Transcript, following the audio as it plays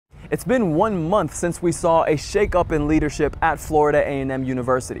It's been 1 month since we saw a shakeup in leadership at Florida A&M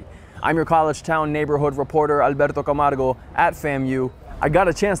University. I'm your college town neighborhood reporter Alberto Camargo at FAMU. I got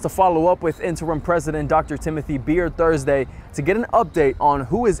a chance to follow up with interim president Dr. Timothy Beard Thursday to get an update on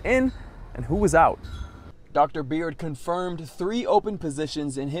who is in and who is out. Dr. Beard confirmed 3 open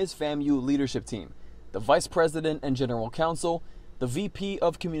positions in his FAMU leadership team: the vice president and general counsel, the VP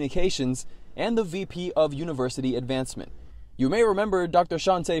of communications, and the VP of university advancement. You may remember Dr.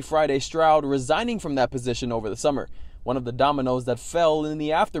 Shante Friday Stroud resigning from that position over the summer, one of the dominoes that fell in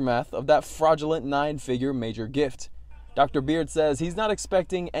the aftermath of that fraudulent 9-figure major gift. Dr. Beard says he's not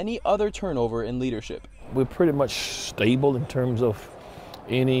expecting any other turnover in leadership. We're pretty much stable in terms of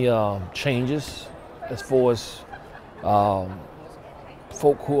any changes as far as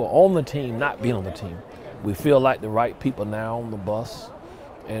folk who are on the team not being on the team. We feel like the right people now on the bus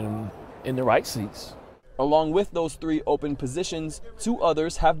and in the right seats. Along with those 3 open positions, 2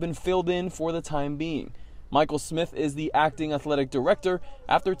 others have been filled in for the time being. Michael Smith is the acting athletic director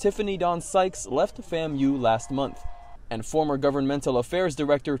after Tiffany Dawn Sykes left FAMU last month. And former governmental affairs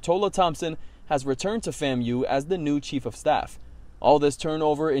director Tola Thompson has returned to FAMU as the new chief of staff. All this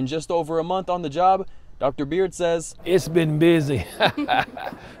turnover in just over a month on the job, Dr. Beard says, it's been busy.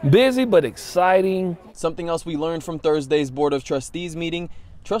 Busy but exciting. Something else we learned from Thursday's Board of Trustees meeting: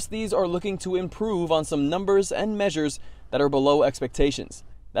 trustees are looking to improve on some numbers and measures that are below expectations.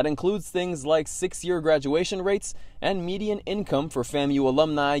 That includes things like 6-year graduation rates and median income for FAMU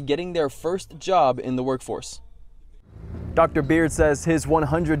alumni getting their first job in the workforce. Dr. Beard says his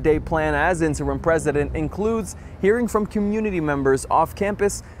 100-day plan as interim president includes hearing from community members off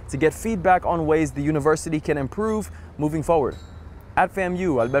campus to get feedback on ways the university can improve moving forward. At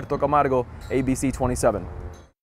FAMU, Alberto Camargo, ABC 27.